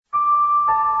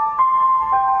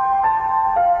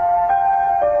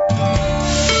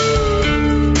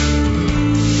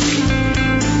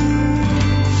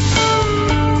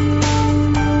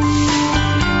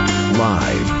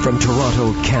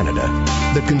Toronto, Canada.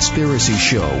 The Conspiracy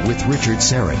Show with Richard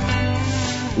Syrett.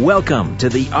 Welcome to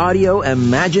the Audio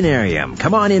Imaginarium.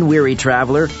 Come on in, weary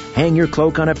traveler. Hang your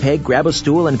cloak on a peg, grab a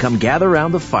stool, and come gather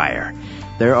around the fire.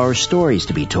 There are stories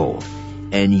to be told,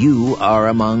 and you are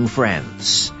among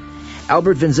friends.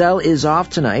 Albert Vinzel is off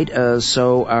tonight,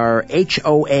 so our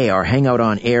HOA, our Hangout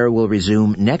on Air, will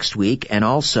resume next week, and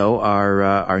also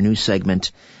our new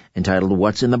segment entitled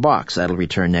What's in the Box. That'll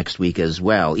return next week as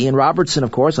well. Ian Robertson,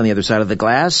 of course, on the other side of the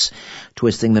glass,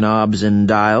 twisting the knobs and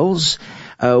dials.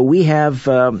 We have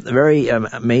a very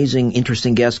amazing,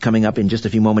 interesting guest coming up in just a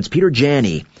few moments. Peter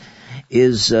Janney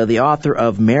is the author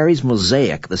of Mary's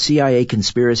Mosaic, the CIA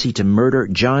Conspiracy to Murder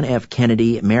John F.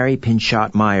 Kennedy, Mary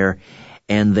Pinchot Meyer,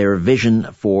 and their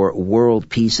vision for world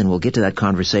peace, and we'll get to that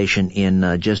conversation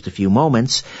in just a few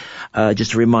moments.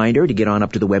 Just a reminder to get on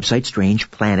up to the website,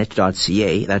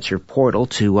 strangeplanet.ca. That's your portal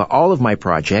to all of my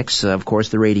projects. Of course,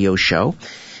 the radio show,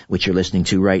 which you're listening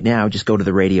to right now. Just go to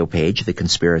the radio page, The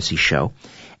Conspiracy Show,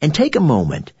 and take a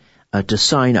moment to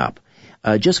sign up.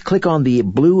 Just click on the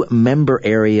blue member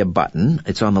area button.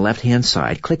 It's on the left-hand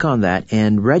side. Click on that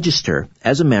and register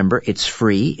as a member. It's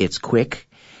free, it's quick,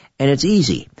 and it's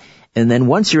easy. And then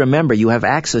once you're a member, you have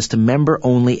access to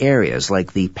member-only areas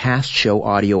like the past show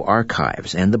audio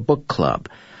archives and the book club,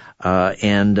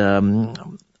 and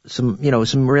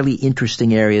some really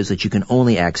interesting areas that you can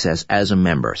only access as a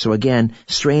member. So again,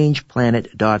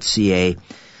 strangeplanet.ca,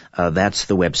 that's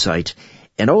the website.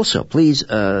 And also, please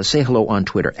say hello on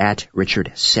Twitter at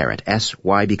Richard Syrett,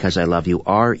 S-Y because I love you,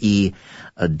 R-E-T-T.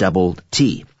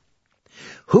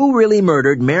 Who really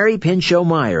murdered Mary Pinchot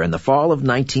Meyer in the fall of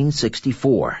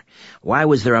 1964? Why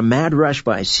was there a mad rush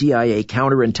by CIA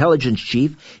counterintelligence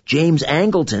chief James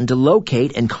Angleton to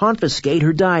locate and confiscate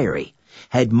her diary?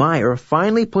 Had Meyer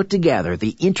finally put together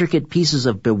the intricate pieces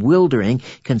of bewildering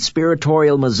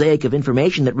conspiratorial mosaic of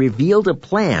information that revealed a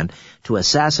plan to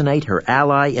assassinate her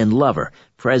ally and lover,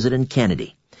 President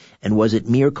Kennedy? And was it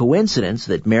mere coincidence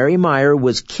that Mary Meyer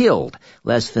was killed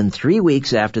less than 3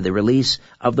 weeks after the release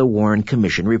of the Warren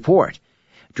Commission report?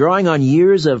 Drawing on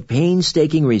years of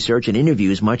painstaking research and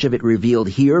interviews, much of it revealed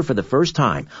here for the first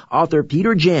time, author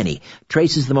Peter Janney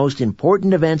traces the most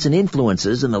important events and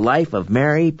influences in the life of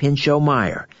Mary Pinchot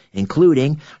Meyer,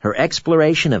 including her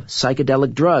exploration of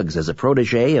psychedelic drugs as a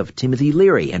protege of Timothy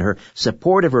Leary and her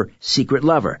support of her secret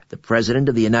lover, the President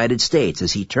of the United States,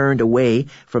 as he turned away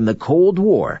from the Cold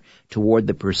War toward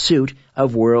the pursuit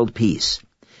of world peace.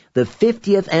 The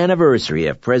 50th anniversary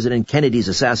of President Kennedy's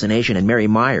assassination and Mary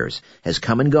Meyer's has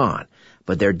come and gone,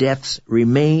 but their deaths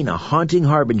remain a haunting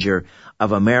harbinger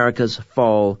of America's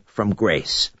fall from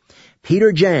grace.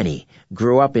 Peter Janney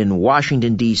grew up in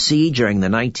Washington, D.C. during the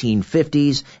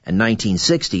 1950s and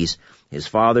 1960s. His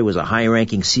father was a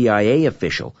high-ranking CIA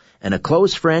official and a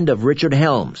close friend of Richard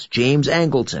Helms, James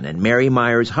Angleton, and Mary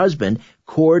Meyer's husband,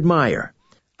 Cord Meyer.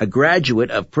 A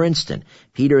graduate of Princeton,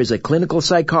 Peter is a clinical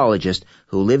psychologist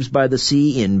who lives by the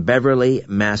sea in Beverly,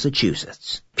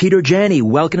 Massachusetts. Peter Janney,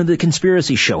 welcome to the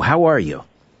Conspiracy Show. How are you?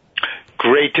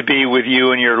 Great to be with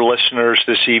you and your listeners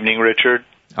this evening, Richard.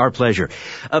 Our pleasure.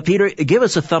 Peter, give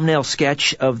us a thumbnail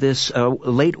sketch of this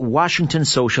late Washington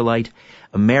socialite,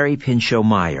 Mary Pinchot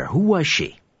Meyer. Who was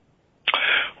she?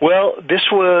 Well, this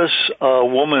was a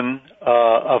woman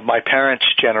of my parents'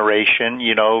 generation,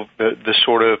 you know, the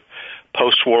sort of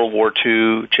post-World War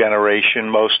II generation,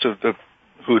 most of the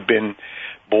who'd been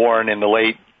born in the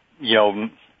late,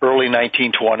 early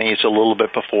 1920s, a little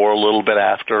bit before, a little bit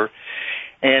after.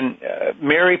 And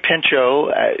Mary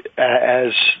Pinchot,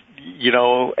 as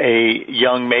a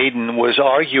young maiden, was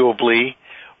arguably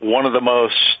one of the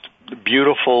most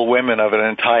beautiful women of an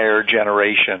entire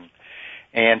generation.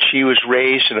 And she was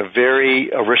raised in a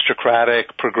very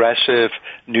aristocratic, progressive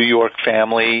New York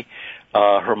family.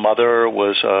 Her mother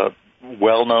was a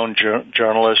well-known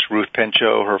journalist, Ruth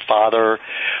Pinchot. Her father,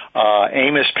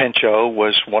 Amos Pinchot,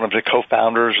 was one of the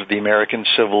co-founders of the American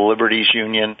Civil Liberties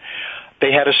Union.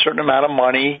 They had a certain amount of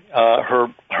money.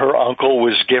 Her uncle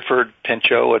was Gifford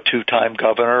Pinchot, a two-time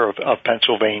governor of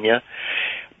Pennsylvania.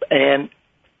 And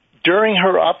during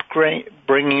her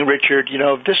upbringing, Richard,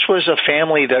 this was a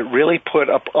family that really put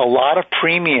up a lot of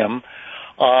premium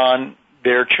on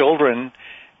their children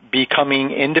becoming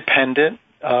independent,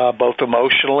 both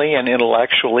emotionally and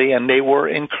intellectually, and they were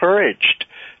encouraged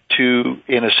to,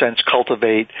 in a sense,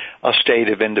 cultivate a state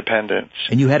of independence.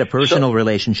 And you had a personal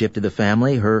relationship to the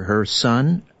family. Her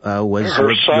son was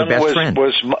your best friend.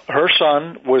 Her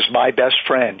son was my best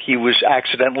friend. He was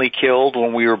accidentally killed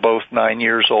when we were both 9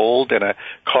 years old in a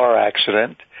car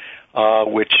accident,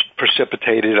 which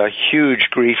precipitated a huge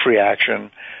grief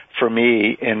reaction for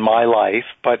me in my life.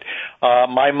 But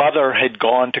my mother had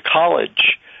gone to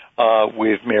college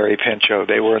with Mary Pinchot.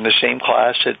 They were in the same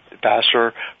class at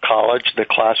Vassar College, the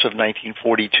class of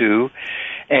 1942.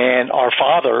 And our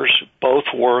fathers both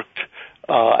worked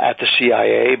at the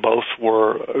CIA. Both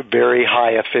were very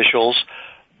high officials,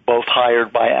 both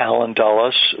hired by Allen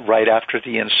Dulles right after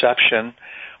the inception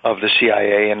of the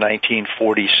CIA in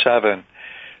 1947.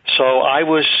 So I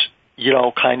was,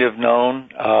 kind of known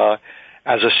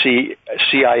as a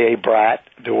CIA brat.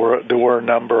 There were a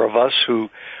number of us who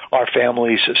our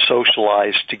families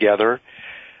socialized together.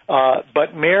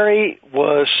 But Mary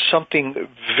was something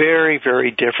very,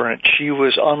 very different. She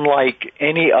was unlike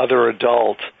any other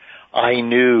adult I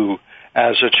knew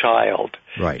as a child.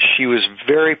 Right. She was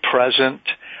very present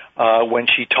when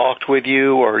she talked with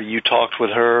you or you talked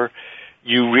with her.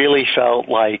 You really felt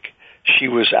like she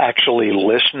was actually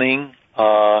listening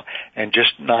and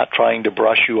just not trying to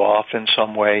brush you off in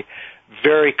some way.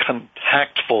 Very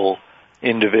contactful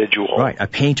individual. Right, a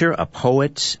painter, a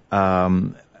poet,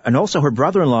 and also her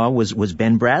brother-in-law was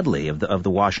Ben Bradley of the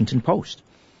Washington Post.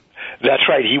 That's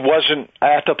right. He wasn't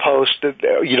at the Post,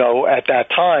 at that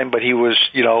time, but he was,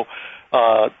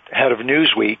 head of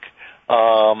Newsweek.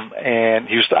 And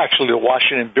he was actually the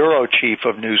Washington bureau chief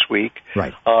of Newsweek.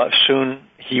 Right. Soon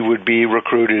he would be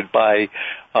recruited by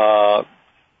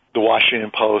the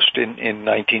Washington Post in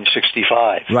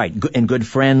 1965. Right, and good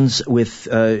friends with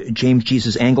James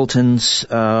Jesus Angleton's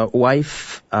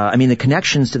wife. The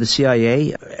connections to the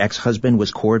CIA. Ex-husband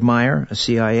was Cordmeyer, a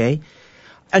CIA.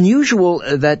 Unusual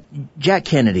that Jack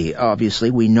Kennedy,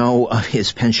 obviously, we know of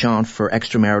his penchant for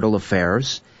extramarital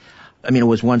affairs. It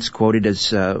was once quoted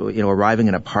as, arriving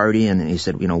at a party and he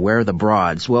said, where are the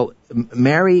broads? Well,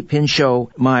 Mary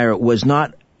Pinchot Meyer was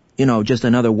not, just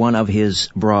another one of his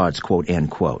broads, quote,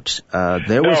 end quote.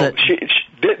 This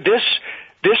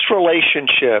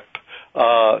relationship,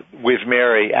 with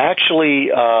Mary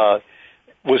actually,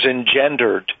 was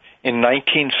engendered in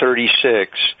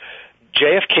 1936.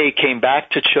 JFK came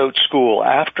back to Choate School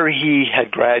after he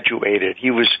had graduated. He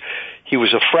was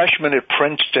a freshman at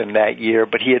Princeton that year,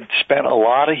 but he had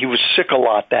he was sick a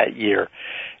lot that year.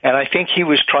 And I think he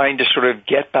was trying to sort of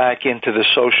get back into the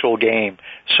social game.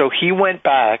 So he went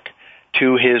back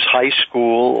to his high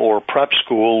school or prep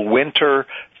school winter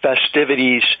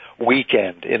festivities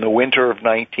weekend in the winter of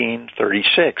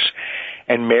 1936.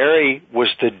 And Mary was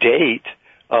the date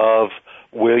of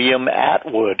William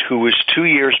Atwood, who was 2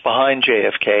 years behind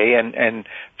JFK, and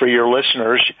for your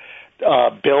listeners,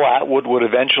 Bill Atwood would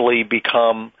eventually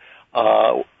become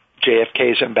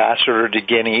JFK's ambassador to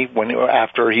Guinea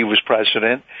after he was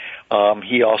president.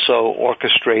 He also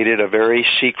orchestrated a very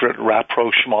secret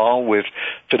rapprochement with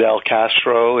Fidel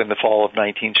Castro in the fall of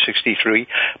 1963.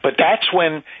 But that's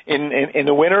when, in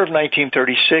the winter of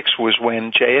 1936, was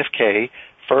when JFK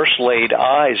first laid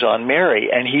eyes on Mary,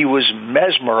 and he was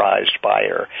mesmerized by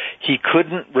her. He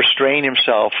couldn't restrain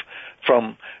himself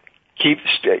from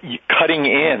cutting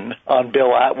in on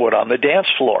Bill Atwood on the dance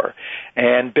floor.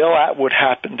 And Bill Atwood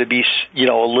happened to be, a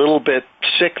little bit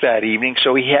sick that evening,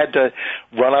 so he had to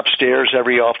run upstairs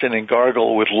every often and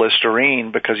gargle with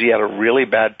Listerine because he had a really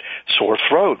bad sore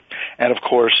throat. And of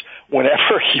course,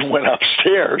 whenever he went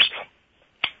upstairs,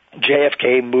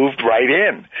 JFK moved right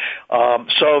in.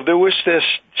 So there was this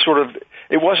sort of,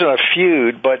 it wasn't a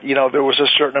feud, but, there was a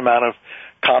certain amount of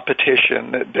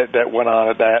competition that went on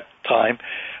at that time.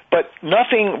 But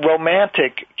nothing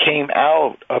romantic came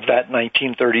out of that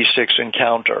 1936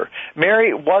 encounter.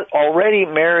 Mary was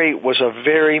a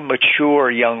very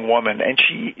mature young woman, and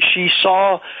she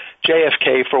saw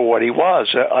JFK for what he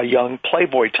was, a young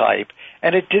playboy type,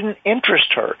 and it didn't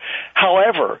interest her.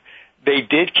 However, they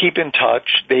did keep in touch.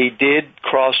 They did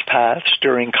cross paths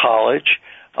during college.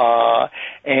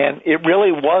 And it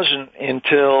really wasn't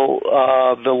until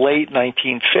the late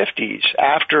 1950s,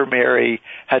 after Mary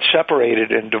had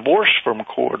separated and divorced from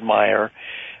Cordmeyer,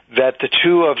 that the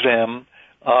two of them,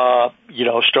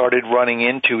 started running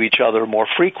into each other more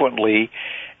frequently.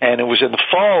 And it was in the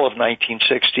fall of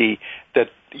 1960 that,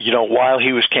 while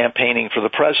he was campaigning for the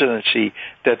presidency,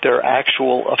 that their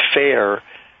actual affair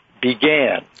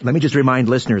began. Let me just remind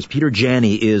listeners, Peter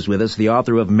Janney is with us, the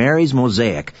author of Mary's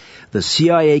Mosaic, the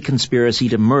CIA Conspiracy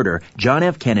to Murder John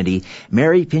F. Kennedy,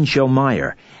 Mary Pinchot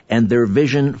Meyer, and their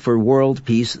vision for world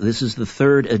peace. This is the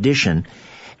third edition.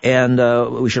 And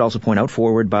we should also point out,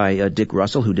 forward by Dick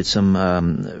Russell, who did some,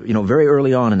 very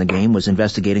early on in the game, was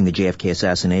investigating the JFK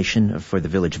assassination for the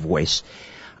Village Voice.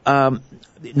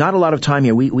 Not a lot of time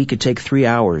here. We could take 3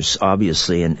 hours,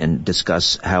 obviously, and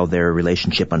discuss how their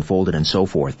relationship unfolded and so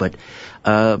forth. But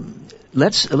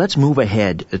let's move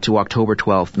ahead to October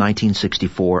 12th,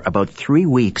 1964, about 3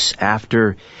 weeks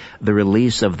after the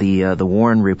release of the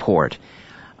Warren Report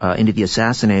into the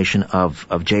assassination of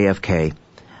JFK.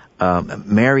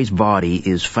 Mary's body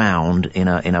is found in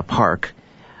a park.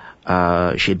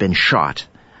 She had been shot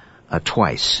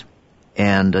twice.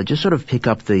 And just sort of pick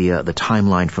up the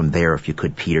timeline from there, if you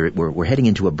could, Peter. We're heading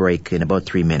into a break in about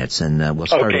 3 minutes, and we'll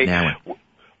start it now.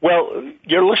 Well,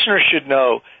 your listeners should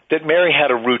know that Mary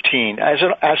had a routine. As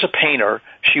a painter,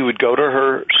 she would go to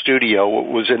her studio.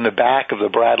 It was in the back of the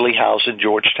Bradley house in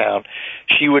Georgetown.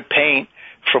 She would paint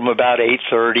from about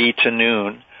 8:30 to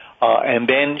noon, and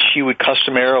then she would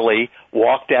customarily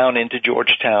walk down into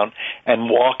Georgetown and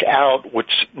walk out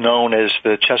what's known as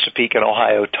the Chesapeake and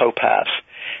Ohio towpath.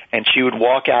 And she would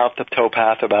walk out the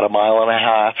towpath about 1.5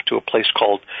 miles to a place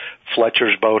called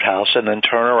Fletcher's Boathouse, and then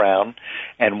turn around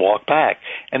and walk back.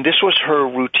 And this was her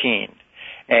routine.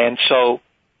 And so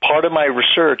part of my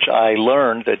research, I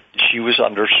learned that she was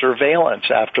under surveillance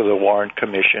after the Warren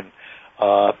Commission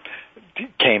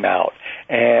came out.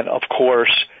 And, of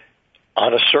course,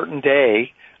 on a certain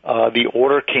day, the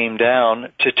order came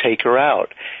down to take her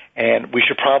out. And we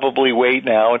should probably wait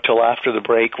now until after the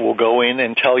break. We'll go in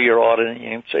and tell your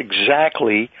audience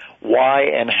exactly why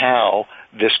and how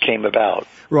this came about.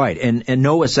 Right, and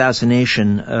no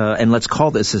assassination, and let's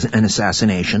call this an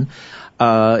assassination,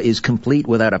 is complete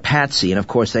without a patsy. And of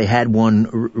course, they had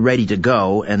one ready to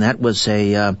go, and that was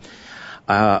a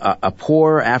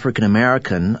poor African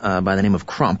American by the name of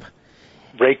Crump.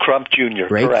 Ray Crump Jr.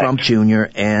 Ray correct. Crump Jr.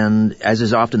 And as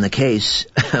is often the case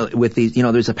with these,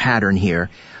 there's a pattern here.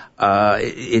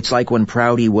 It's like when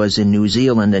Prouty was in New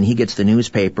Zealand and he gets the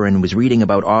newspaper and was reading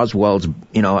about Oswald's,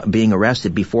 being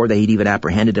arrested before they'd even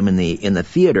apprehended him in the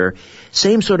theater.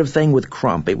 Same sort of thing with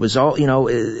Crump. It was all,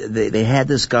 they had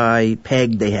this guy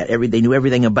pegged. They knew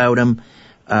everything about him,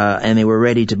 and they were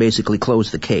ready to basically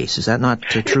close the case. Is that not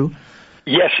true?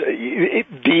 Yes,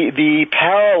 the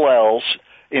parallels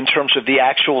in terms of the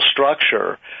actual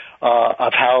structure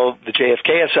of how the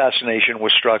JFK assassination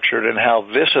was structured and how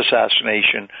this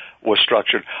assassination was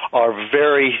structured are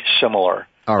very similar.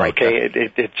 All right. Okay,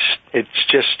 it's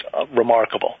just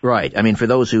remarkable. Right. I mean, for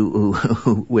those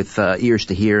who with ears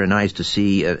to hear and eyes to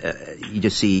see, you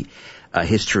just see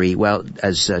history. Well,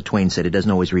 as Twain said, it doesn't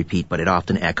always repeat, but it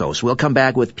often echoes. We'll come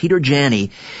back with Peter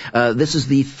Janney. This is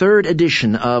the third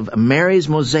edition of Mary's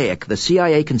Mosaic, the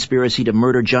CIA conspiracy to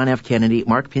murder John F. Kennedy,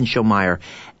 Mark Pinchot Meyer,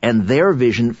 and their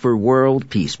vision for world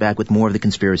peace. Back with more of The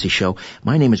Conspiracy Show.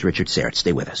 My name is Richard Serrett.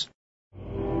 Stay with us.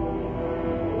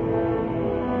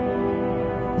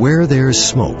 Where there's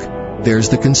smoke, there's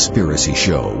The Conspiracy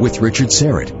Show with Richard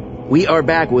Serrett. We are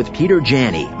back with Peter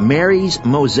Janney, Mary's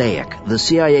Mosaic, the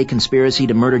CIA conspiracy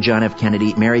to murder John F.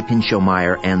 Kennedy, Mary Pinchot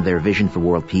Meyer, and their vision for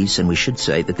world peace. And we should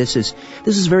say that this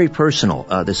is very personal,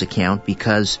 this account,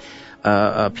 because,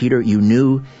 Peter, you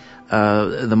knew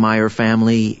the Meyer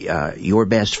family. Your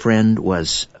best friend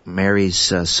was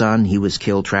Mary's son. He was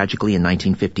killed tragically in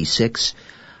 1956.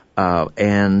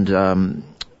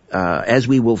 As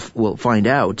we will find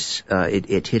out,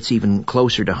 it hits even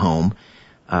closer to home.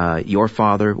 Your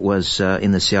father was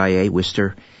in the CIA,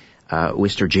 Wister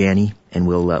Janney, and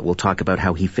we'll talk about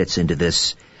how he fits into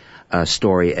this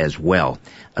story as well.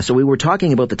 So we were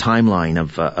talking about the timeline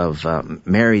of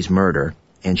Mary's murder,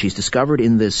 and she's discovered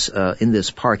in this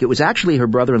park. It was actually her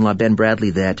brother-in-law Ben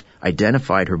Bradley that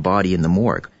identified her body in the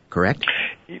morgue. Correct?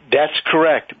 That's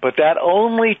correct, but that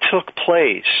only took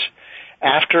place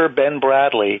after Ben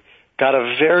Bradley got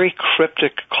a very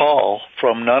cryptic call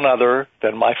from none other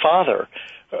than my father,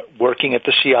 working at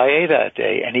the CIA that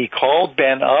day. And he called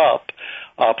Ben up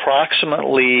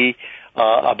approximately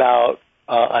about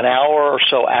an hour or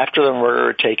so after the murder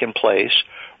had taken place.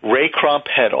 Ray Crump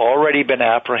had already been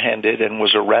apprehended and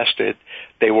was arrested.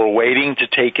 They were waiting to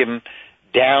take him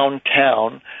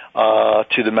downtown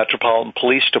to the Metropolitan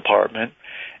Police Department.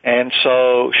 And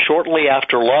so shortly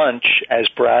after lunch, as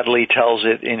Bradley tells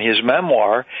it in his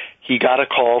memoir, he got a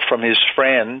call from his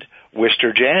friend,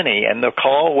 Wister Janney, and the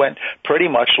call went pretty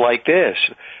much like this.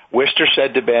 Wister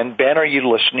said to Ben, "Ben, are you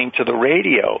listening to the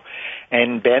radio?"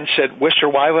 And Ben said, "Wister,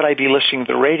 why would I be listening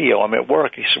to the radio? I'm at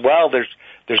work." He said, "Well,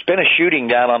 there's been a shooting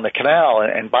down on the canal,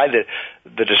 and by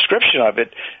the description of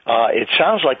it, it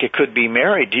sounds like it could be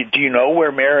Mary. Do you know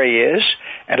where Mary is?"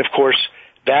 And of course,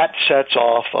 that sets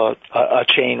off a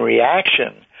chain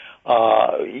reaction,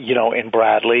 in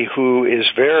Bradley, who is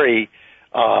very,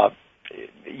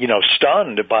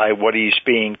 stunned by what he's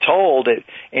being told.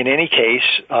 In any case,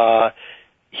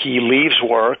 he leaves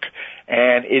work,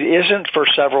 and it isn't for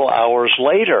several hours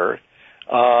later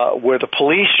where the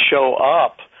police show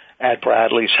up at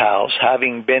Bradley's house,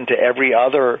 having been to every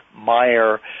other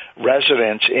Meyer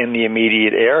residence in the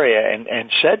immediate area,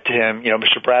 and said to him,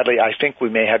 Mr. Bradley, I think we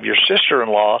may have your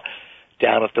sister-in-law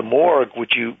down at the morgue.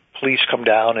 Would you please come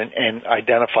down and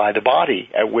identify the body?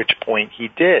 At which point he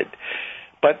did.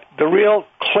 But the real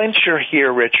clincher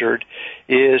here, Richard,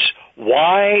 is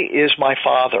why is my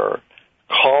father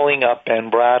calling up Ben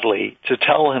Bradley to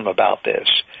tell him about this?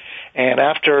 And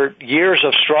after years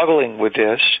of struggling with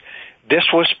this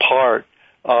was part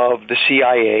of the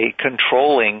CIA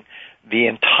controlling the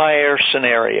entire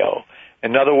scenario.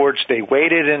 In other words, they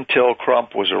waited until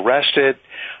Crump was arrested.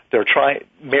 The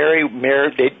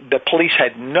police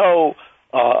had no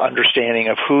understanding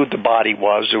of who the body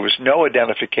was. There was no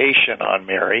identification on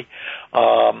Mary.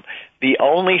 The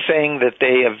only thing that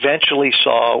they eventually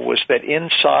saw was that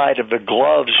inside of the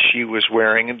gloves she was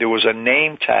wearing, there was a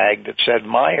name tag that said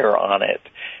Meyer on it.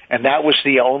 And that was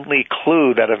the only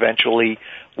clue that eventually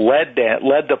led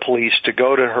the police to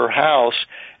go to her house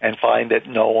and find that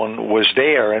no one was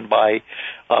there. And by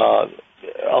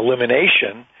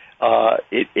elimination,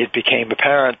 it became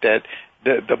apparent that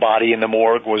the body in the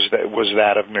morgue was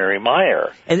that of Mary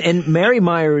Meyer. And Mary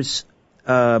Meyer's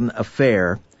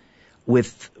affair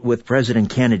with President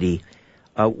Kennedy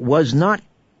was not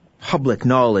public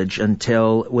knowledge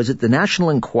until, was it the National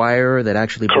Enquirer that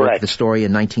actually broke the story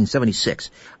in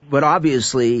 1976? But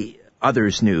obviously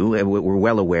others knew, were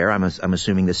well aware. I'm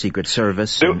assuming the Secret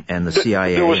Service and the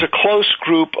CIA. There was a close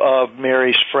group of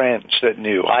Mary's friends that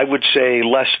knew. I would say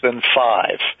less than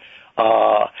 5.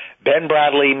 Ben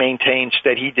Bradley maintains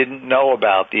that he didn't know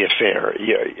about the affair.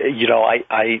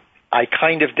 I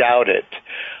kind of doubt it.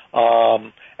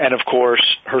 And of course,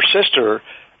 her sister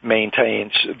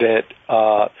maintains that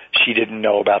she didn't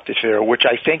know about the affair, which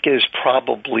I think is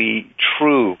probably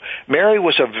true. Mary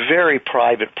was a very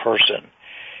private person,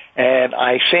 and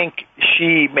I think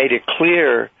she made it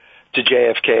clear to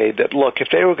JFK that, look, if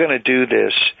they were going to do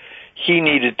this, he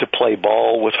needed to play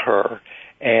ball with her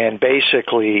and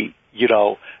basically,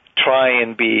 try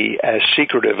and be as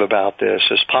secretive about this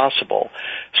as possible.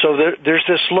 So there's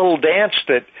this little dance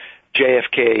that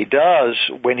JFK does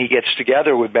when he gets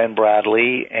together with Ben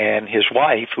Bradley and his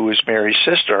wife, who is Mary's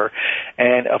sister,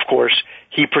 and of course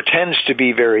he pretends to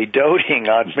be very doting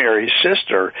on Mary's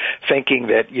sister, thinking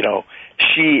that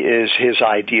she is his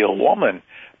ideal woman,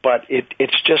 but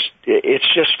it's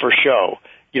just for show.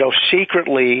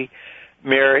 Secretly,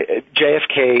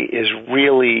 JFK is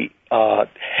really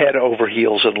head over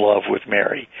heels in love with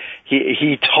Mary.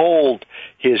 He told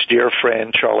his dear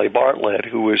friend Charlie Bartlett,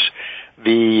 who was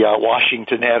the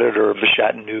Washington editor of the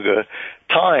Chattanooga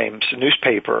Times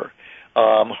newspaper,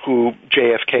 who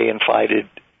JFK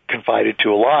confided to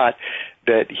a lot,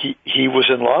 that he was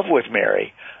in love with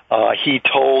Mary. He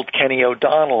told Kenny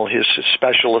O'Donnell, his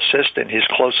special assistant, his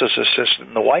closest assistant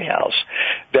in the White House,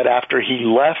 that after he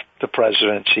left the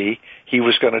presidency, he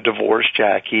was going to divorce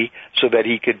Jackie so that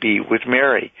he could be with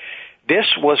Mary. This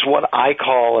was what I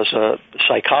call, as a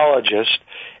psychologist,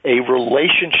 a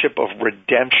relationship of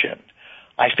redemption.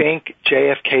 I think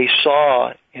JFK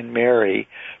saw in Mary,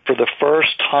 for the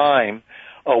first time,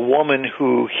 a woman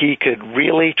who he could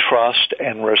really trust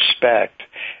and respect,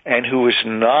 and who was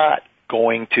not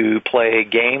going to play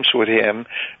games with him,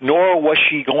 nor was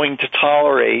she going to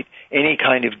tolerate any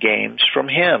kind of games from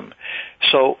him.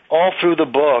 So all through the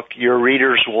book, your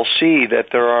readers will see that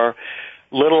there are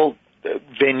little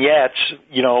vignettes,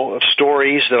 of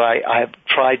stories that I've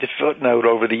tried to footnote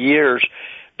over the years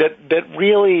that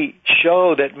really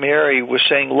show that Mary was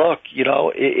saying, look,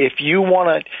 if you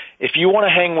want to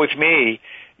hang with me,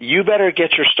 you better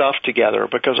get your stuff together,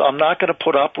 because I'm not going to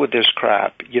put up with this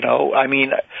crap.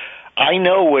 I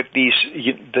know what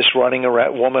this running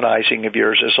around womanizing of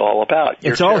yours is all about.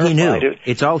 It's all he knew.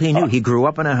 It's all he knew. He grew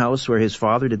up in a house where his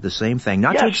father did the same thing.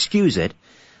 Not to excuse it,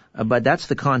 but that's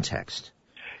the context.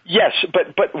 Yes,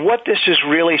 but what this is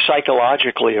really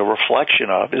psychologically a reflection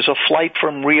of is a flight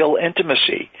from real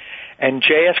intimacy. And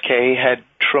JFK had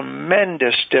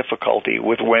tremendous difficulty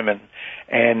with women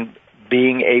and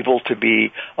being able to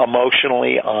be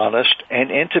emotionally honest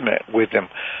and intimate with them.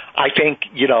 I think,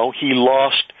 he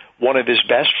lost one of his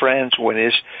best friends when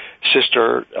his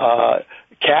sister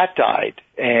Kat died,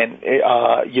 and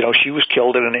she was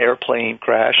killed in an airplane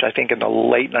crash, I think in the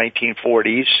late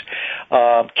 1940s.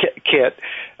 Kit,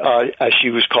 as she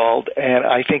was called, and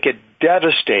I think it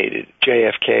devastated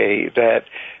JFK that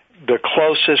the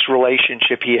closest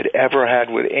relationship he had ever had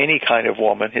with any kind of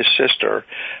woman, his sister,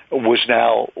 was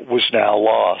now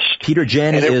lost. Peter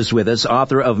Janney is with us,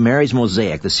 author of Mary's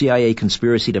Mosaic, the CIA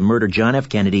conspiracy to murder John F.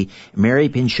 Kennedy, Mary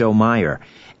Pinchot Meyer,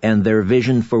 and their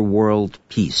vision for world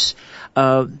peace.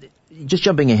 just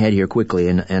jumping ahead here quickly,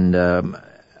 and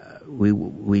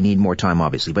we need more time,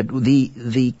 obviously, but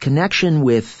the connection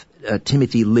with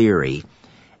Timothy Leary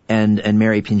and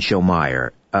Mary Pinchot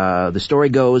Meyer. The story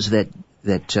goes that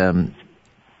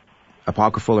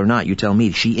apocryphal or not, you tell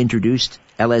me, she introduced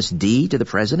LSD to the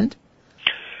president?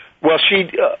 Well, she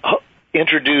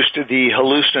introduced the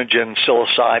hallucinogen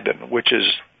psilocybin, which is,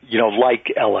 like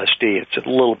LSD. It's a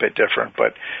little bit different,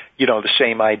 but, the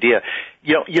same idea.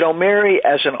 Mary,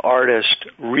 as an artist,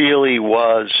 really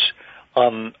was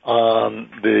on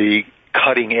the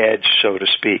cutting edge, so to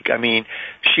speak. I mean,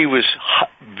 she was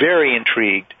very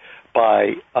intrigued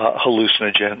by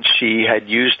hallucinogens. She had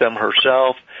used them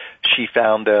herself. She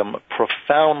found them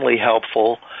profoundly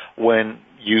helpful when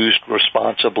used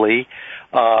responsibly.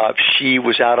 She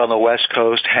was out on the West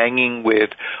Coast hanging with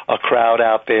a crowd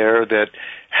out there that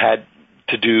had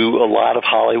to do, a lot of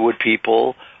Hollywood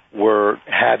people were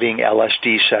having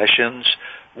LSD sessions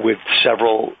with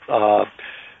several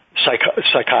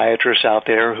psychiatrists out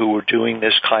there who were doing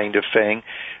this kind of thing.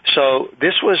 So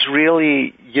this was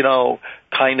really,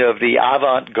 kind of the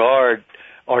avant-garde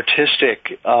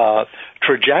artistic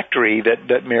trajectory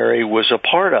that Mary was a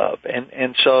part of.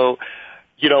 And so,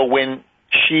 when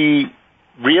she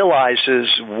realizes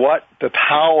what the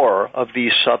power of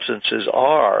these substances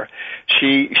are,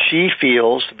 she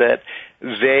feels that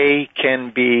they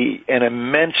can be an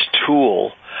immense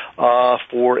tool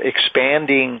for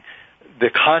expanding the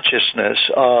consciousness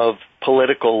of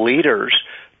political leaders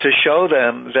to show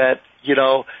them that,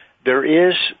 there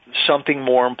is something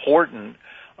more important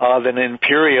than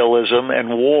imperialism and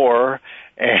war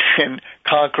and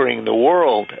conquering the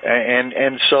world.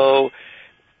 And so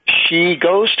she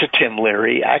goes to Tim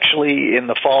Leary actually in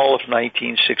the fall of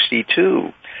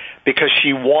 1962 because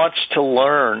she wants to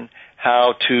learn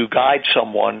how to guide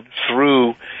someone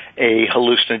through a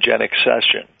hallucinogenic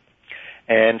session.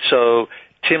 And so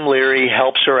Tim Leary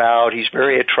helps her out. He's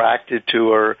very attracted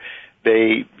to her.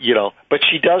 But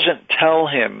she doesn't tell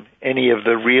him any of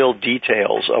the real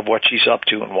details of what she's up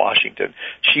to in Washington.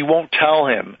 She won't tell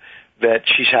him that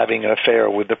she's having an affair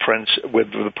with the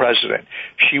president.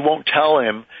 She won't tell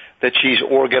him that she's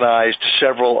organized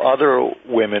several other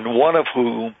women, one of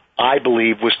whom I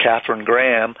believe was Katharine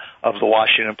Graham of the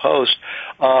Washington Post,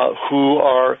 who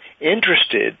are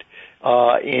interested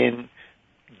in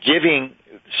giving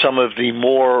some of the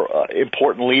more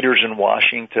important leaders in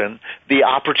Washington the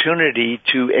opportunity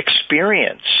to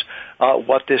experience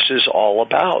what this is all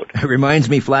about. It reminds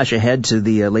me, flash ahead to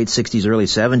the late 60s, early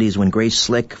 70s, when Grace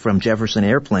Slick from Jefferson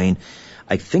Airplane,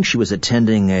 I think she was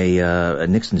attending a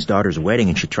Nixon's daughter's wedding,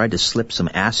 and she tried to slip some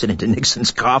acid into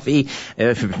Nixon's coffee,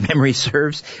 if memory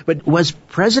serves. But was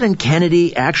President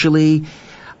Kennedy actually,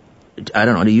 I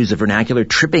don't know, to use the vernacular,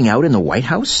 tripping out in the White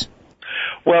House?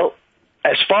 Well,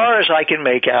 as far as I can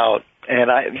make out, and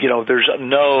there's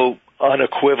no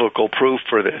unequivocal proof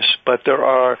for this, but there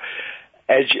are,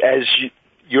 as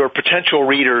your potential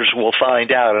readers will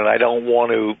find out, and I don't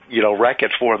want to, wreck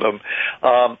it for them,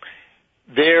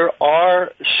 there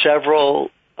are several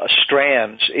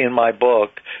strands in my book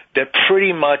that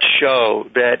pretty much show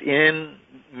that in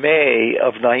May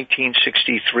of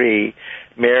 1963,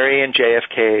 Mary and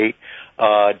JFK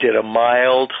did a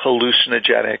mild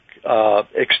hallucinogenic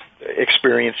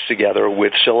experience together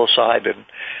with psilocybin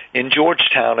in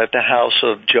Georgetown at the house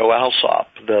of Joe Alsop,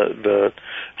 the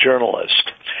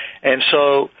journalist. And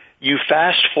so you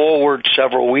fast forward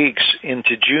several weeks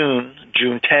into June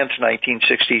 10th,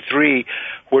 1963,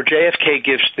 where JFK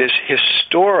gives this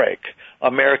historic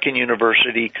American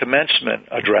University commencement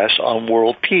address on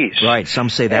world peace. Right. Some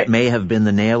say that may have been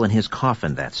the nail in his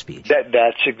coffin, that speech.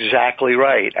 That's exactly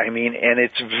right. I mean, and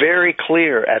it's very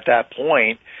clear at that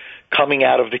point, coming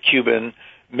out of the Cuban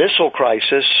Missile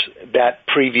Crisis that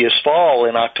previous fall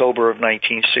in October of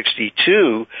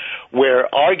 1962, where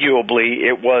arguably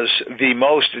it was the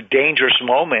most dangerous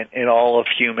moment in all of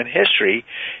human history.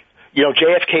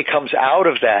 JFK comes out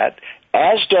of that,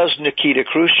 as does Nikita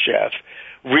Khrushchev,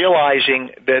 realizing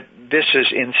that this is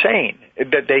insane,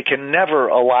 that they can never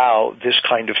allow this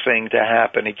kind of thing to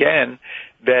happen again,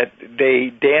 that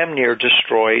they damn near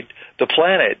destroyed the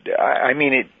planet. I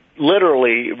mean, it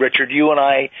literally, Richard, you and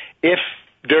I, if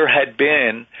there had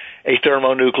been a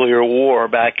thermonuclear war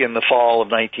back in the fall of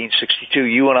 1962,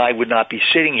 you and I would not be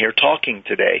sitting here talking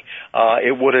today.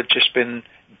 It would have just been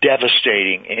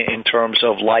devastating in terms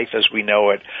of life as we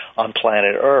know it on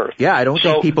planet Earth. Yeah, I don't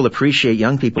think people appreciate,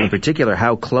 young people in particular,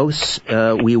 how close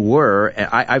we were.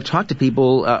 I've talked to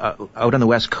people out on the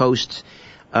West Coast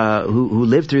who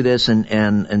lived through this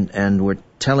and were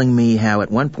telling me how at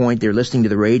one point they're listening to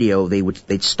the radio,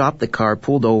 they'd stop the car,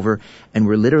 pulled over, and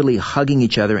were literally hugging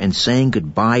each other and saying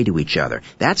goodbye to each other.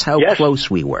 That's how close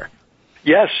we were.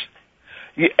 Yes.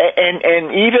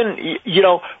 And even,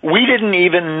 we didn't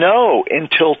even know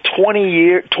until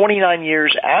 29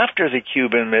 years after the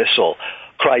Cuban Missile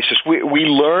Crisis. We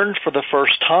learned for the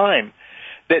first time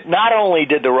that not only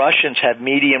did the Russians have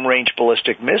medium-range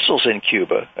ballistic missiles in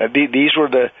Cuba, these were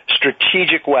the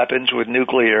strategic weapons with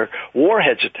nuclear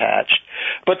warheads attached,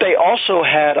 but they also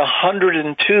had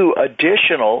 102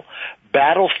 additional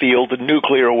battlefield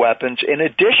nuclear weapons in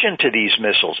addition to these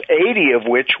missiles, 80 of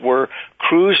which were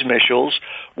cruise missiles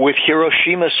with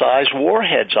Hiroshima-sized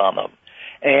warheads on them.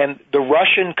 And the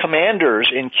Russian commanders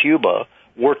in Cuba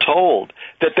were told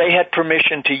that they had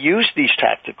permission to use these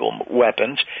tactical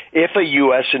weapons if a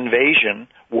U.S. invasion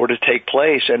were to take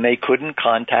place, and they couldn't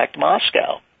contact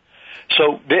Moscow.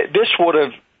 So this would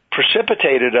have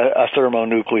precipitated a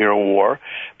thermonuclear war.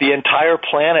 The entire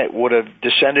planet would have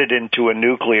descended into a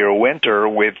nuclear winter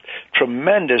with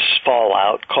tremendous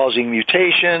fallout, causing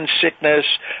mutations, sickness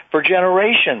for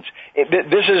generations.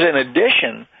 This is in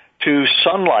addition to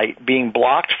sunlight being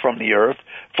blocked from the Earth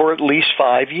for at least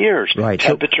 5 years. Right.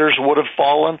 Temperatures would have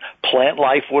fallen, plant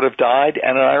life would have died,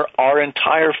 and our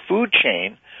entire food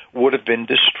chain would have been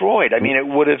destroyed. I mean, it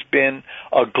would have been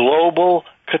a global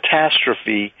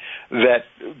catastrophe that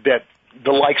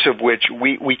the likes of which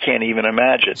we can't even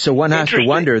imagine. So one has to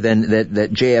wonder then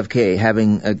that JFK,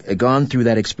 having gone through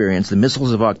that experience, the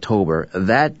missiles of October,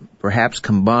 that perhaps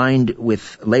combined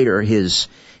with later his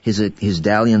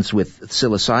dalliance with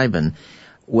psilocybin,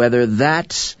 whether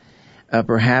that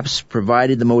perhaps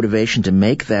provided the motivation to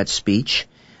make that speech,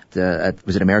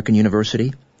 was it American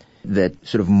University, that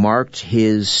sort of marked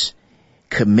his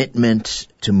commitment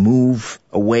to move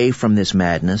away from this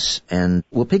madness. And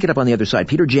we'll pick it up on the other side.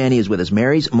 Peter Janney is with us.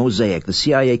 Mary's Mosaic, the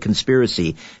CIA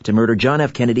conspiracy to murder John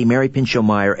F. Kennedy, Mary Pinchot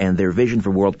Meyer, and their vision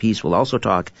for world peace. We'll also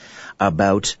talk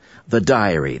about the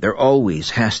diary. There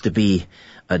always has to be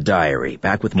a diary.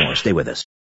 Back with more. Stay with us.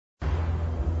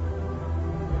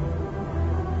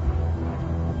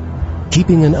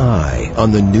 Keeping an eye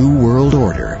on the New World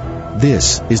Order.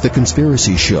 This is The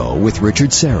Conspiracy Show with Richard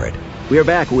Serrett. We are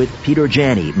back with Peter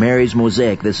Janney, Mary's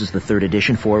Mosaic. This is the third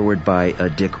edition, forward by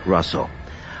Dick Russell.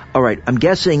 All right, I'm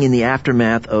guessing in the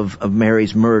aftermath of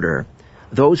Mary's murder,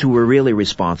 those who were really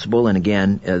responsible, and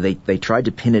again, they tried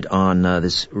to pin it on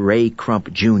this Ray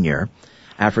Crump Jr.,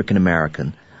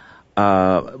 African-American,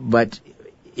 but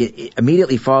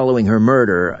immediately following her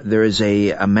murder, there is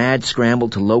a mad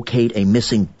scramble to locate a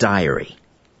missing diary.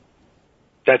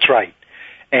 That's right.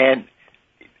 And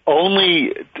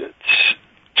only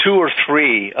 2 or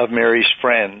 3 of Mary's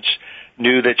friends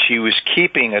knew that she was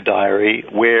keeping a diary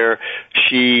where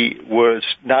she was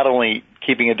not only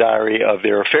keeping a diary of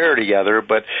their affair together,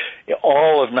 but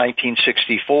all of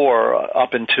 1964,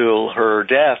 up until her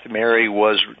death, Mary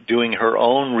was doing her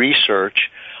own research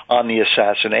on the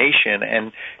assassination.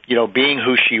 And, being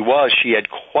who she was, she had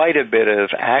quite a bit of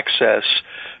access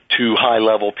to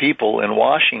high-level people in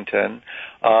Washington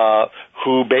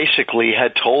who basically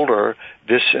had told her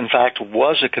this, in fact,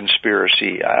 was a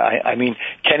conspiracy. I mean,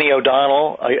 Kenny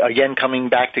O'Donnell, again coming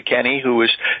back to Kenny, who was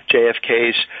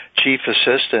JFK's chief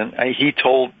assistant, he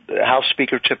told House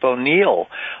Speaker Tip O'Neill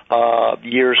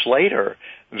years later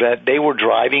that they were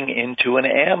driving into an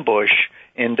ambush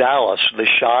in Dallas. The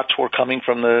shots were coming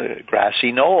from the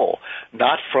grassy knoll,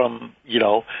 not from,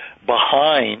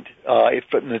 behind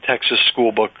in the Texas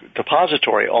School Book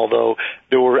Depository, although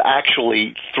there were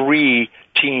actually 3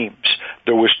 teams.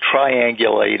 There was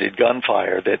triangulated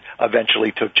gunfire that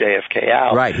eventually took JFK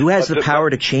out. Right. Who has the power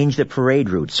to change the parade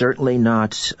route? Certainly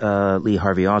not Lee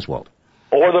Harvey Oswald.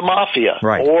 Or the Mafia.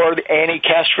 Right. Or the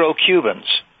anti-Castro Cubans.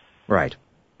 Right.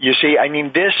 You see, I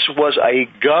mean, this was a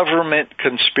government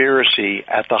conspiracy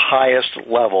at the highest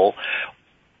level,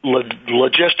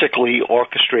 logistically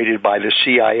orchestrated by the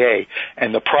CIA,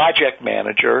 and the project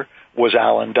manager was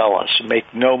Alan Dulles.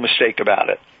 Make no mistake about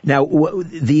it. Now,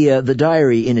 the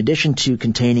diary, in addition to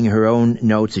containing her own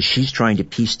notes as she's trying to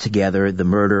piece together the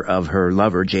murder of her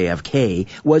lover, JFK,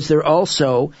 was there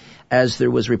also, as there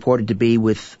was reported to be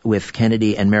with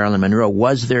Kennedy and Marilyn Monroe,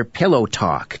 was there pillow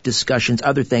talk, discussions,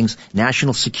 other things,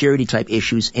 national security type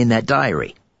issues in that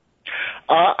diary?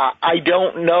 I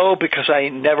don't know, because I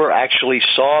never actually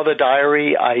saw the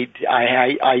diary.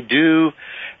 I do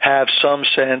have some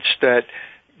sense that,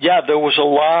 there was a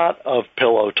lot of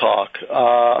pillow talk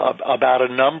about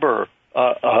a number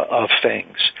of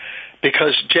things,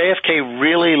 because JFK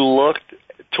really looked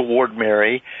to toward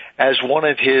Mary as one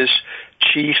of his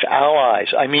chief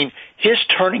allies. I mean, his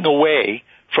turning away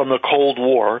from the Cold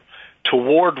War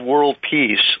toward world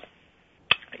peace,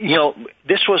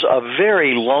 this was a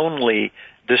very lonely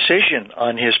decision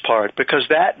on his part, because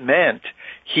that meant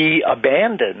he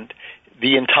abandoned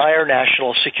the entire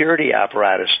national security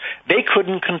apparatus. They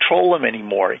couldn't control him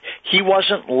anymore. He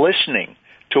wasn't listening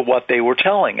to what they were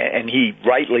telling, and he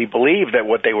rightly believed that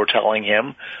what they were telling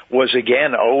him was,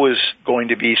 again, always going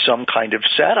to be some kind of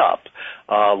setup,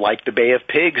 like the Bay of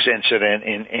Pigs incident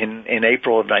in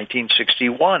April of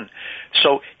 1961.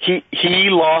 So he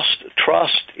lost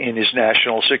trust in his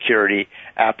national security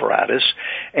apparatus.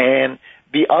 And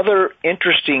the other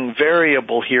interesting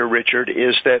variable here, Richard,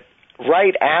 is that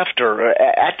right after,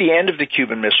 at the end of the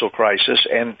Cuban Missile Crisis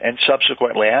and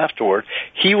subsequently afterward,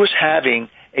 he was having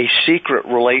a secret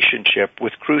relationship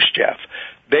with Khrushchev.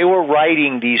 They were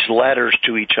writing these letters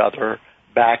to each other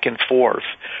back and forth,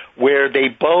 where they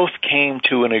both came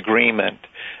to an agreement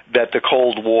that the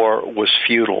Cold War was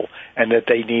futile and that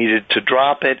they needed to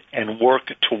drop it and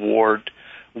work toward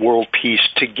world peace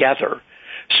together.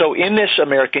 So in this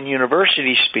American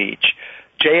University speech,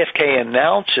 JFK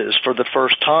announces for the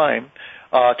first time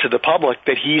to the public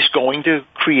that he's going to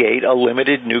create a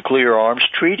limited nuclear arms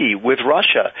treaty with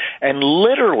Russia. And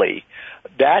literally,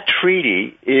 that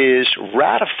treaty is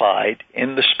ratified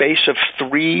in the space of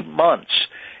 3 months.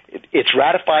 It's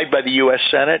ratified by the U.S.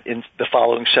 Senate in the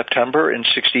following September in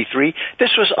 '63.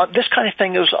 This kind of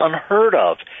thing was unheard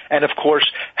of. And of course,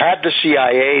 had the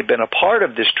CIA been a part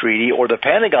of this treaty or the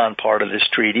Pentagon part of this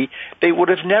treaty, they would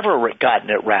have never gotten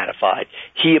it ratified.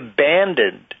 He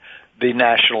abandoned the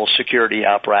national security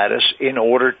apparatus in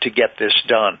order to get this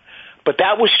done. But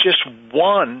that was just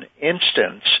one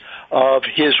instance of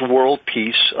his world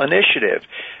peace initiative.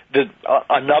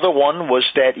 Another one was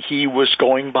that he was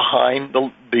going behind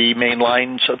the main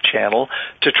lines of Channel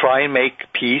to try and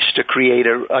make peace, to create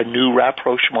a new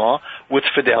rapprochement with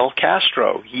Fidel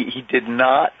Castro. He did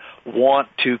not want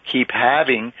to keep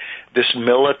having this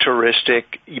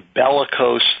militaristic,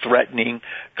 bellicose, threatening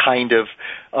kind of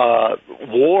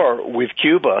war with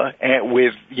Cuba, and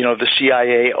with the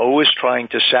CIA always trying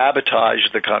to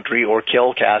sabotage the country or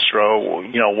kill Castro,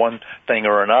 one thing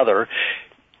or another.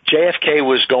 JFK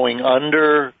was going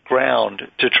underground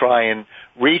to try and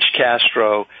reach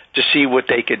Castro to see what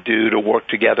they could do to work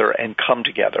together and come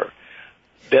together.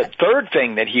 The third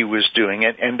thing that he was doing,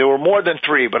 and there were more than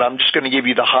three, but I'm just going to give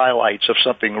you the highlights of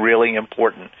something really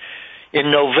important.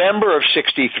 In November of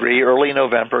 '63, early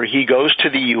November, he goes to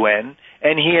the UN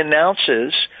and he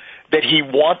announces that he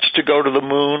wants to go to the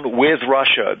moon with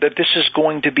Russia, that this is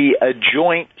going to be a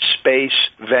joint space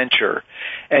venture.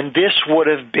 And this would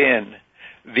have been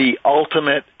the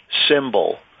ultimate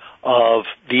symbol of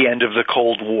the end of the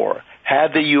Cold War.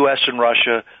 Had the U.S. and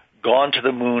Russia gone to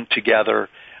the moon together,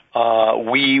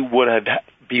 we would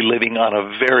be living on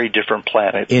a very different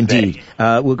planet. Indeed.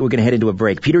 We're going to head into a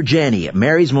break. Peter Janney,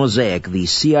 Mary's Mosaic, the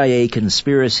CIA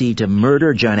conspiracy to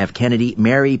murder John F. Kennedy,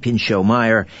 Mary Pinchot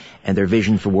Meyer, and their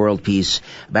vision for world peace.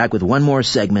 Back with one more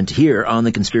segment here on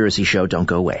The Conspiracy Show. Don't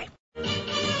go away.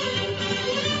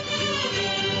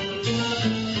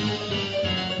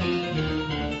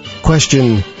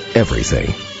 Question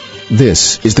everything.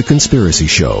 This is The Conspiracy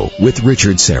Show with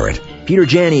Richard Serrett. Peter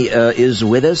Janney is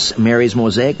with us, Mary's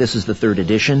Mosaic. This is the third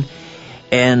edition.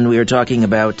 And we are talking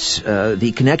about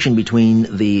the connection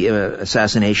between the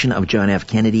assassination of John F.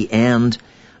 Kennedy and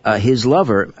his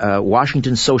lover,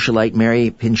 Washington socialite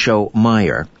Mary Pinchot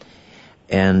Meyer.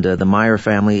 And the Meyer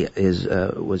family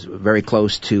was very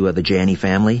close to the Janney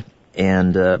family.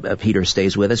 And Peter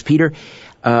stays with us. Peter,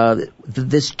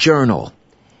 this journal,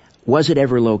 was it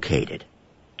ever located?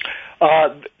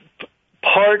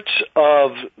 Parts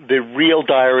of the real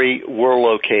diary were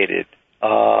located.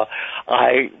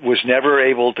 I was never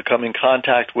able to come in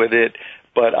contact with it,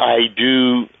 but I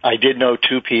did know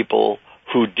two people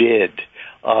who did.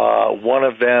 One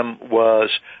of them was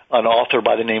an author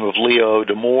by the name of Leo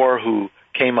D'Amour, who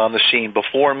came on the scene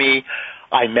before me.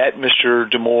 I met Mr.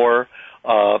 D'Amour.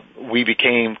 We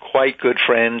became quite good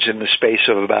friends in the space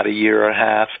of about a year and a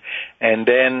half. And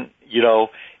then,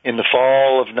 in the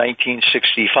fall of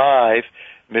 1965,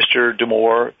 Mr.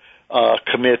 D'Amour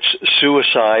commits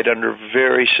suicide under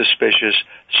very suspicious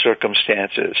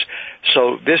circumstances.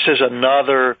 So this is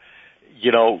another,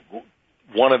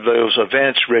 one of those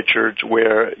events, Richard,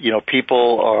 where,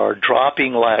 people are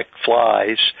dropping like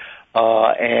flies,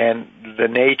 and the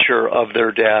nature of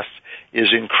their death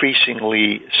is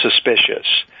increasingly suspicious.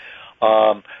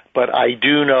 But I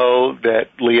do know that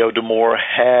Leo D'Amour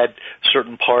had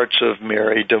certain parts of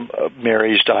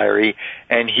Mary's diary,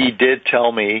 and he did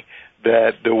tell me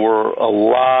that there were a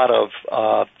lot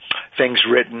of things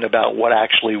written about what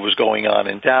actually was going on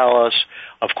in Dallas.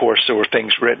 Of course, there were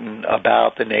things written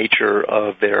about the nature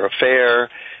of their affair,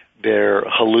 their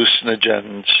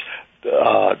hallucinogens,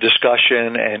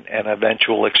 discussion, and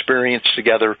eventual experience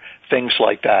together, things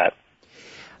like that.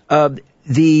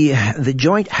 The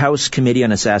Joint House Committee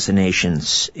on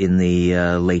Assassinations in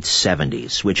the late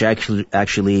 70s, which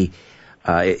actually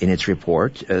in its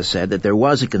report said that there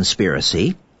was a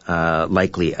conspiracy,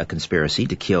 likely a conspiracy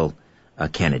to kill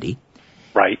Kennedy.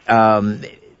 Right.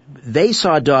 They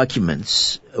saw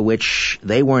documents which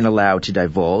they weren't allowed to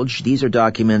divulge. These are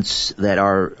documents that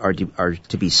are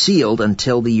to be sealed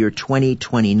until the year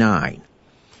 2029.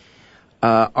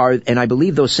 And I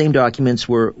believe those same documents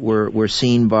were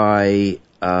seen by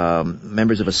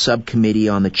members of a subcommittee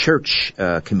on the Church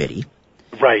Committee.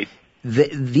 Right.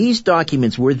 These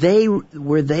documents, were they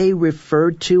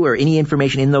referred to, or any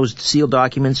information in those sealed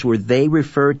documents, were they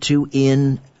referred to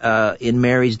in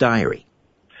Mary's diary?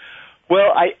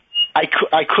 Well,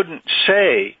 I couldn't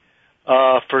say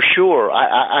for sure.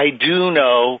 I do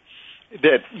know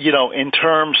that, in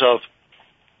terms of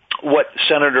what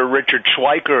Senator Richard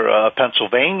Schweiker of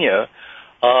Pennsylvania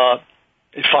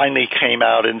finally came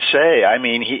out and say. I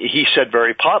mean, he said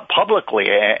very publicly,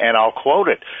 and I'll quote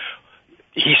it.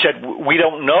 He said, "We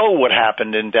don't know what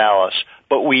happened in Dallas,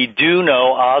 but we do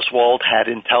know Oswald had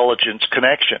intelligence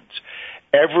connections.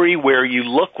 Everywhere you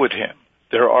look with him,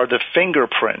 there are the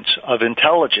fingerprints of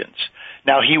intelligence."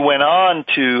 Now, he went on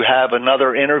to have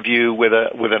another interview with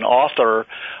an author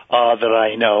that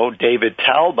I know, David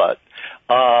Talbot,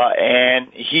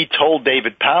 and he told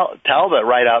David Talbot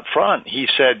right out front. He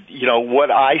said,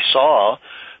 what I saw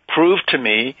proved to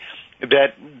me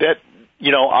that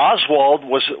Oswald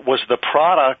was the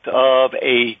product of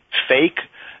a fake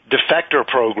defector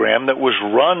program that was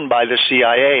run by the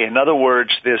CIA. In other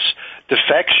words, this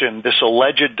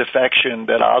alleged defection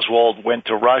that Oswald went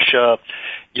to Russia,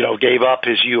 gave up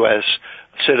his U.S.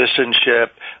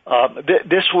 citizenship.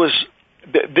 This was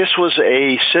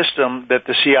a system that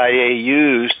the CIA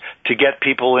used to get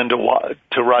people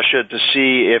to Russia to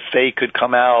see if they could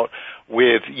come out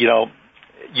with,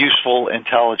 useful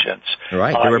intelligence.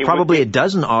 Right. There were probably a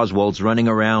dozen Oswalds running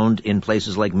around in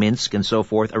places like Minsk and so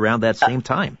forth around that same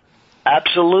time.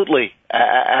 Absolutely.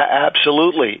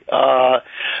 Absolutely.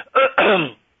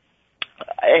 And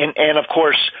of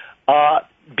course,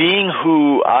 being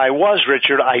who I was,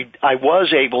 Richard, I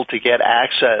was able to get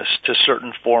access to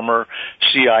certain former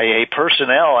CIA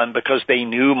personnel, and because they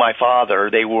knew my father,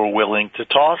 they were willing to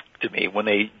talk to me when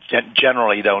they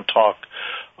generally don't talk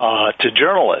to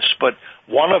journalists. But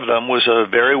one of them was a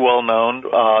very well-known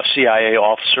CIA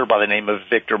officer by the name of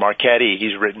Victor Marchetti.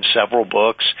 He's written several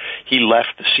books. He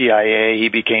left the CIA. He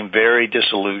became very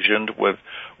disillusioned with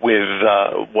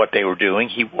what they were doing.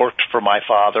 He worked for my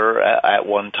father at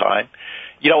one time.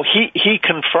 He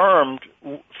confirmed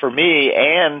for me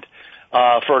and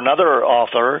for another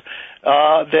author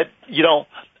that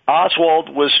Oswald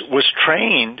was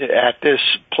trained at this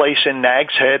place in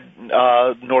Nags Head,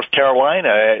 North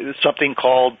Carolina, something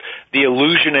called the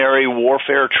Illusionary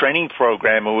Warfare Training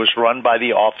Program. It was run by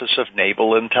the Office of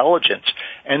Naval Intelligence.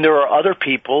 And there are other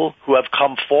people who have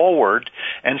come forward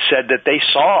and said that they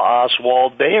saw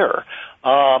Oswald there.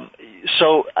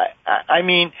 So, I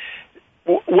mean,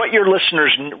 what your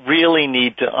listeners really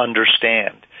need to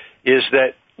understand is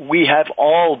that we have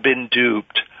all been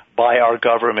duped by our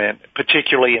government,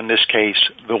 particularly in this case,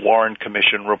 the Warren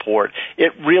Commission report.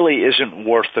 It really isn't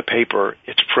worth the paper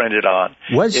it's printed on.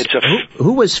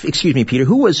 Who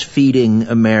was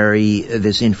feeding Mary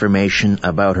this information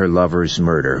about her lover's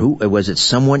murder? Who was it?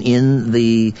 Someone in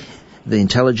the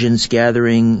intelligence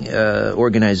gathering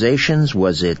organizations?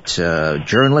 Was it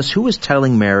journalists? Who was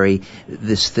telling Mary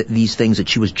these things that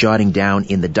she was jotting down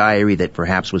in the diary that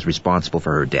perhaps was responsible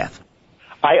for her death?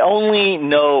 I only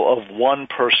know of one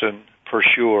person for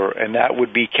sure, and that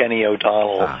would be Kenny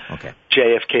O'Donnell,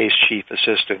 JFK's chief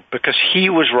assistant, because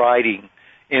he was riding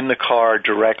in the car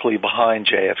directly behind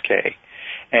JFK.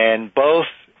 And both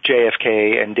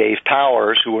JFK and Dave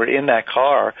Powers, who were in that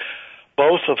car,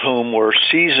 both of whom were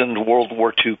seasoned World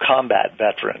War II combat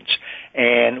veterans.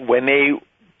 And when they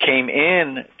came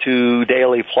in to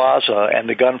Dealey Plaza and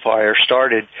the gunfire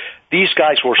started, these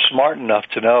guys were smart enough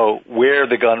to know where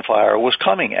the gunfire was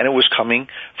coming, and it was coming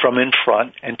from in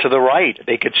front and to the right.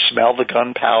 They could smell the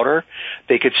gunpowder.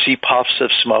 They could see puffs of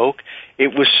smoke.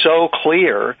 It was so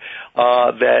clear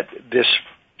that this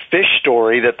fish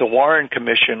story that the Warren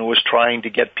Commission was trying to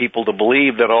get people to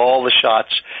believe, that all the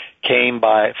shots came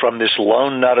from this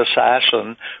lone nut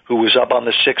assassin who was up on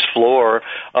the 6th floor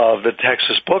of the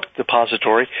Texas Book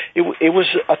Depository. It was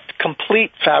a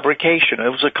complete fabrication. It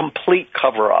was a complete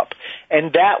cover-up.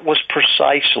 And that was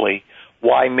precisely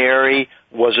why Mary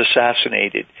was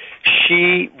assassinated.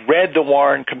 She read the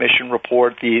Warren Commission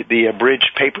report, the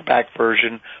abridged paperback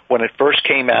version, when it first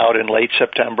came out in late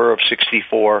September of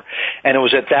 '64, and it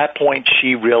was at that point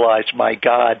she realized, my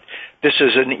God, this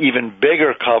is an even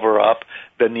bigger cover-up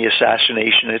than the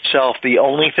assassination itself. The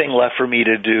only thing left for me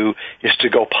to do is to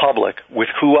go public with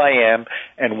who I am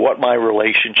and what my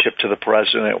relationship to the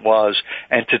president was,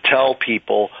 and to tell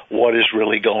people what is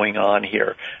really going on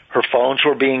here. Her phones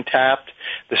were being tapped.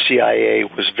 The CIA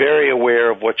was very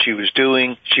aware of what she was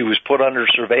doing. She was put under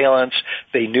surveillance.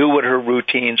 They knew what her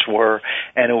routines were,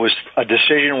 and a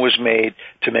decision was made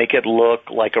to make it look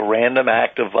like a random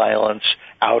act of violence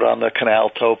out on the Canal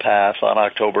Towpath on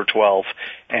October 12th,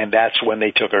 and that's when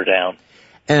they took her down.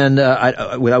 And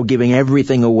without giving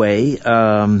everything away,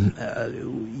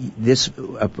 this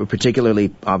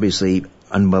particularly, obviously,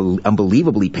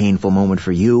 unbelievably painful moment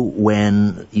for you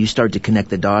when you start to connect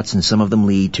the dots, and some of them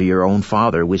lead to your own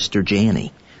father, Mr.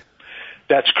 Janney.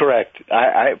 That's correct.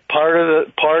 Part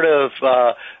of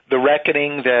the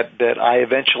reckoning that I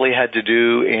eventually had to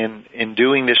do in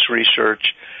doing this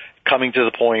research, coming to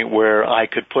the point where I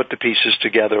could put the pieces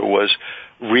together, was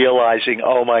realizing,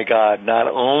 oh my God, not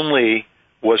only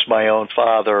was my own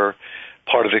father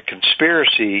part of the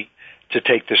conspiracy to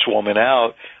take this woman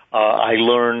out, I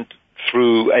learned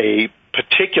through a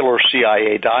particular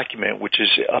CIA document, which is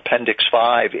Appendix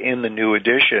 5 in the new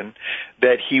edition,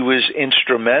 that he was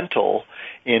instrumental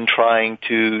in trying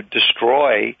to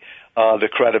destroy the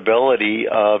credibility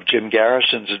of Jim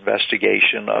Garrison's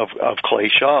investigation of Clay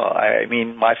Shaw. I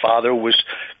mean, my father was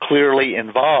clearly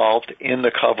involved in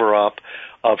the cover-up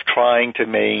of trying to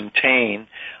maintain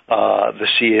the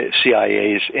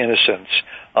CIA's innocence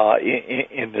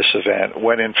in this event,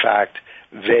 when in fact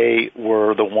they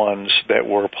were the ones that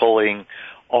were pulling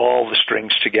all the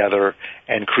strings together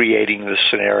and creating the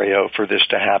scenario for this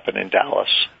to happen in Dallas.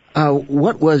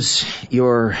 What was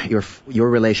your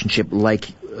relationship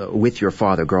like with your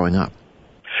father growing up?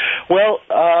 Well,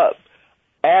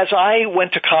 as I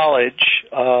went to college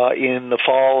in the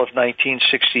fall of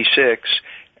 1966,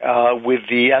 with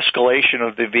the escalation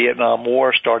of the Vietnam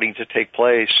War starting to take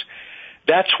place,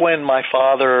 that's when my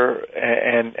father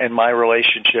and my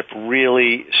relationship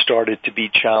really started to be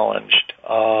challenged.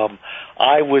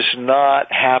 I was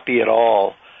not happy at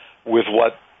all with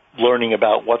learning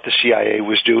about what the CIA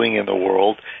was doing in the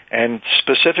world, and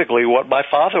specifically what my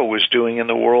father was doing in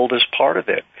the world as part of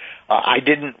it. I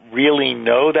didn't really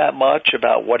know that much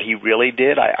about what he really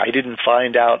did. I didn't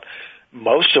find out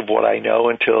most of what I know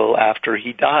until after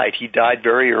he died. He died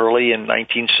very early in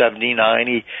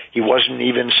 1979. He wasn't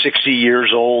even 60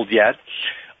 years old yet.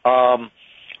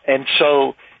 And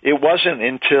so it wasn't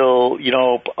until,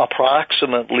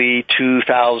 approximately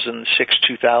 2006,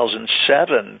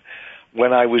 2007,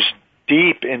 when I was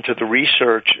deep into the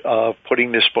research of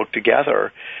putting this book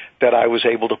together, that I was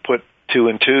able to put two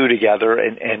and two together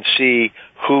and see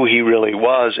who he really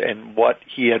was and what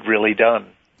he had really done.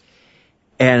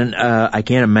 And I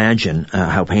can't imagine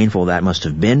how painful that must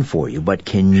have been for you, but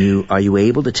are you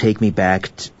able to take me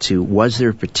back to, was there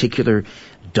a particular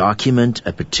document,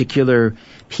 a particular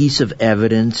piece of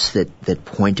evidence that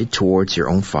pointed towards your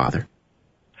own father?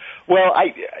 Well,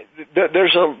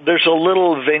 there's a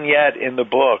little vignette in the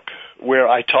book where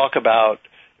I talk about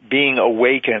being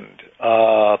awakened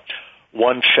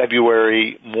one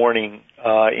February morning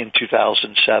in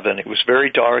 2007. It was very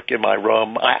dark in my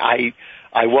room.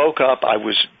 I woke up. I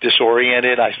was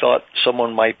disoriented. I thought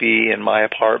someone might be in my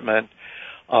apartment.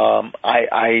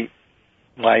 My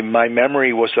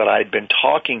memory was that I'd been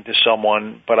talking to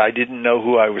someone, but I didn't know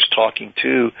who I was talking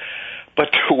to. But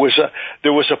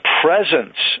there was a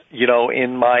presence,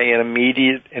 in my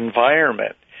immediate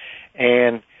environment,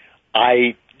 and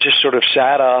I just sort of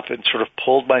sat up and sort of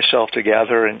pulled myself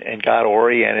together and got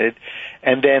oriented,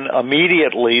 and then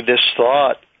immediately this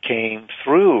thought came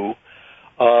through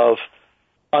of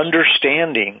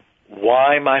understanding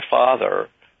why my father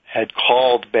had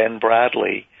called Ben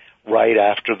Bradley right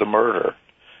after the murder.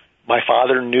 My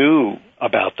father knew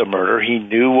about the murder. He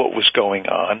knew what was going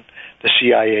on. The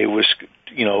CIA was,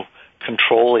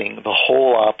 controlling the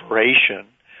whole operation.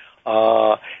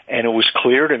 And it was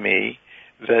clear to me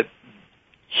that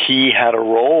he had a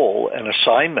role, an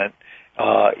assignment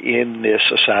in this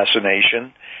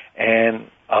assassination, and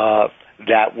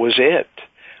that was it.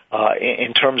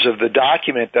 In terms of the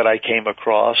document that I came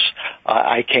across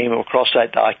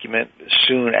that document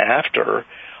soon after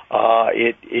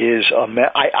It is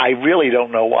I really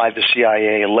don't know why the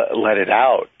CIA let it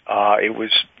out. It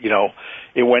was,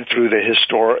 it went through the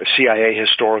CIA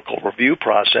historical review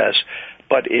process,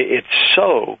 but it's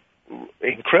so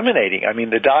incriminating. I mean,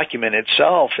 the document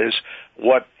itself is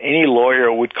what any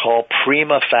lawyer would call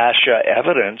prima facie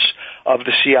evidence of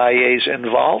the CIA's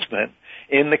involvement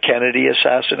in the Kennedy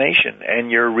assassination,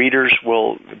 and your readers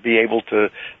will be able to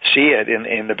see it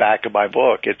in the back of my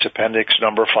book. It's appendix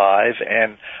number 5,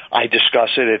 and I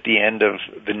discuss it at the end of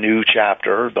the new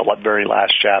chapter, the very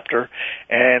last chapter,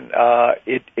 and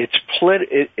it's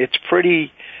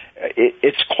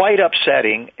quite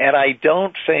upsetting, and I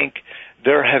don't think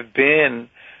there have been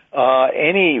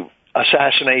any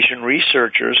assassination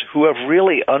researchers who have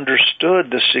really understood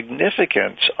the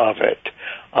significance of it.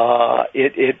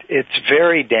 It's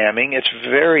very damning. It's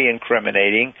very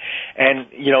incriminating. And,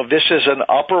 this is an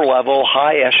upper-level,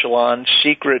 high-echelon,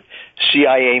 secret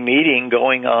CIA meeting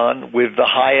going on with the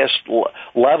highest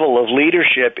level of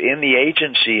leadership in the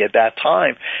agency at that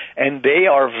time. And they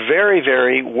are very,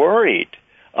 very worried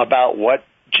about what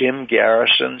Jim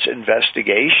Garrison's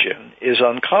investigation is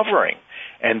uncovering.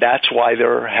 And that's why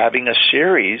they're having a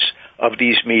series of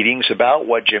these meetings about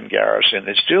what Jim Garrison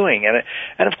is doing.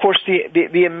 And of course,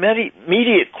 the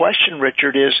immediate question,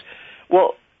 Richard, is,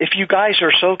 well, if you guys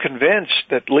are so convinced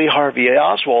that Lee Harvey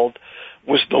Oswald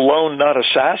was the lone nut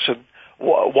assassin,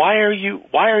 why are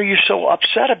you so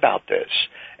upset about this?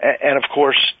 And of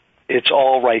course, it's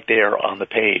all right there on the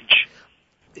page.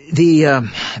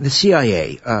 The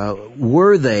CIA,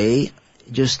 were they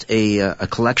just a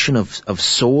collection of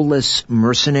soulless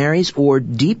mercenaries, or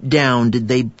deep down did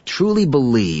they truly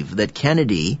believe that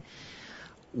Kennedy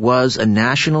was a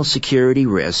national security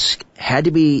risk, had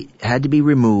to be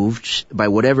removed by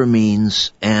whatever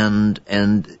means, and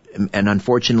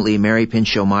unfortunately Mary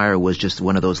Pinchot Meyer was just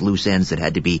one of those loose ends that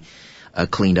had to be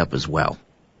cleaned up as well?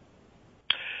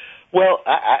 Well,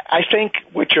 I think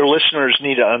what your listeners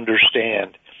need to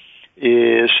understand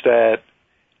is that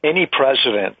any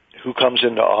president who comes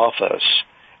into office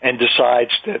and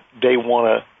decides that they want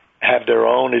to have their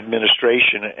own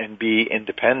administration and be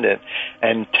independent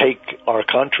and take our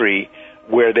country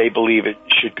where they believe it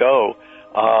should go,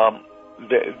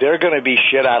 they're going to be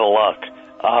shit out of luck.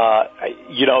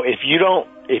 If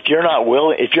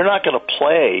you're not going to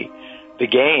play the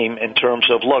game in terms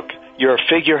of, look, you're a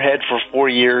figurehead for 4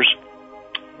 years,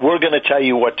 we're going to tell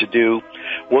you what to do,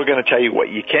 we're going to tell you what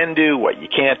you can do, what you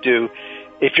can't do.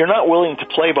 If you're not willing to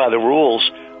play by the rules,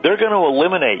 they're going to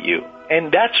eliminate you.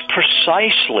 And that's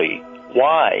precisely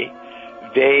why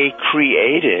they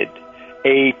created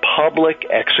a public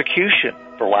execution,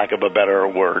 for lack of a better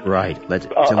word. Right.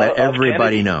 To let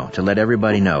everybody know.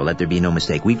 Let there be no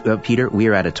mistake. Peter, we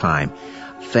are out of time.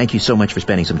 Thank you so much for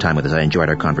spending some time with us. I enjoyed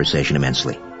our conversation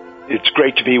immensely. It's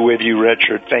great to be with you,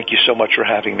 Richard. Thank you so much for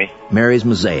having me. Mary's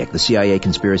Mosaic, the CIA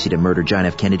conspiracy to murder John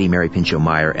F. Kennedy, Mary Pinchot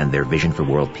Meyer, and their vision for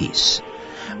world peace.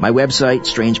 My website,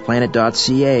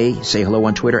 strangeplanet.ca. Say hello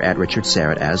on Twitter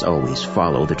 @RichardSarrett. As always,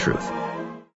 follow the truth.